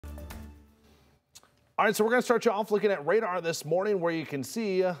All right, so we're going to start you off looking at radar this morning where you can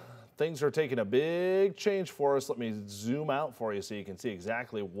see things are taking a big change for us. Let me zoom out for you so you can see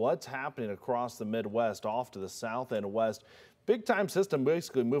exactly what's happening across the Midwest off to the south and west. Big time system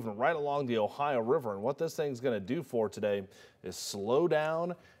basically moving right along the Ohio River. And what this thing's going to do for today is slow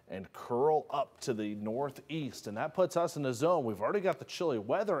down and curl up to the northeast. And that puts us in the zone. We've already got the chilly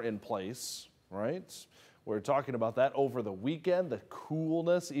weather in place, right? We're talking about that over the weekend, the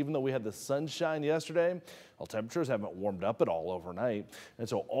coolness, even though we had the sunshine yesterday, well, temperatures haven't warmed up at all overnight. And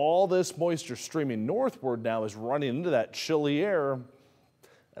so all this moisture streaming northward now is running into that chilly air,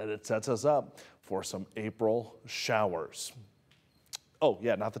 and it sets us up for some April showers. Oh,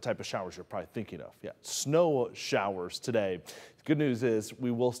 yeah, not the type of showers you're probably thinking of. Yeah, snow showers today. Good news is we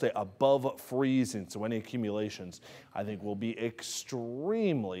will stay above freezing, so any accumulations I think will be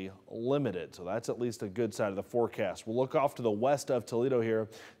extremely limited. So that's at least a good side of the forecast. We'll look off to the west of Toledo here.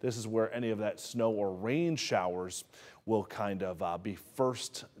 This is where any of that snow or rain showers will kind of be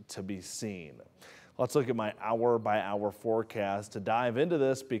first to be seen. Let's look at my hour-by-hour forecast to dive into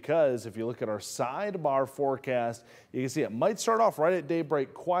this, because if you look at our sidebar forecast, you can see it might start off right at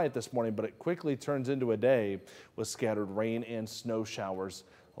daybreak quiet this morning, but it quickly turns into a day with scattered rain and snow showers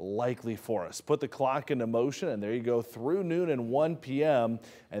likely for us. Put the clock into motion, and there you go through noon and 1 p.m.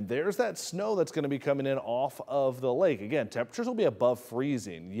 And there's that snow that's going to be coming in off of the lake. Again, temperatures will be above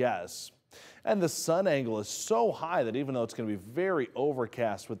freezing, yes. And the sun angle is so high that even though it's going to be very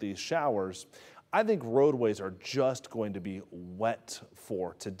overcast with these showers, I think roadways are just going to be wet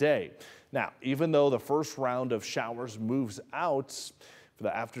for today. Now, even though the first round of showers moves out for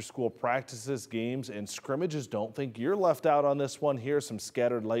the after-school practices, games, and scrimmages, don't think you're left out on this one. Here's some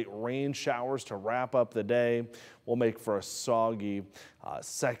scattered late rain showers to wrap up the day. We'll make for a soggy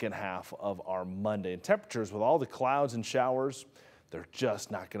second half of our Monday. And temperatures with all the clouds and showers, they're just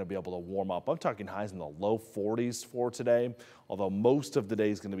not going to be able to warm up. I'm talking highs in the low 40s for today, although most of the day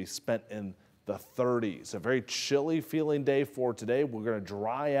is going to be spent in the 30s. A very chilly feeling day for today. We're going to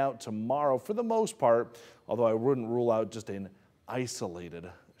dry out tomorrow for the most part, although I wouldn't rule out just an isolated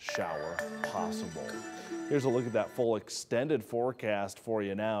shower possible. Here's a look at that full extended forecast for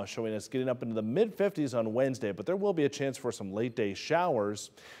you now, showing us getting up into the mid-50s on Wednesday, but there will be a chance for some late day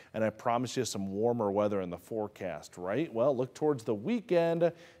showers, and I promise you some warmer weather in the forecast, right? Well, look towards the weekend,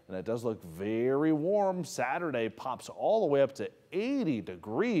 and it does look very warm. Saturday pops all the way up to 80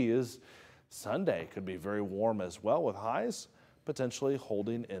 degrees. Sunday could be very warm as well, with highs potentially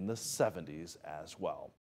holding in the 70s as well.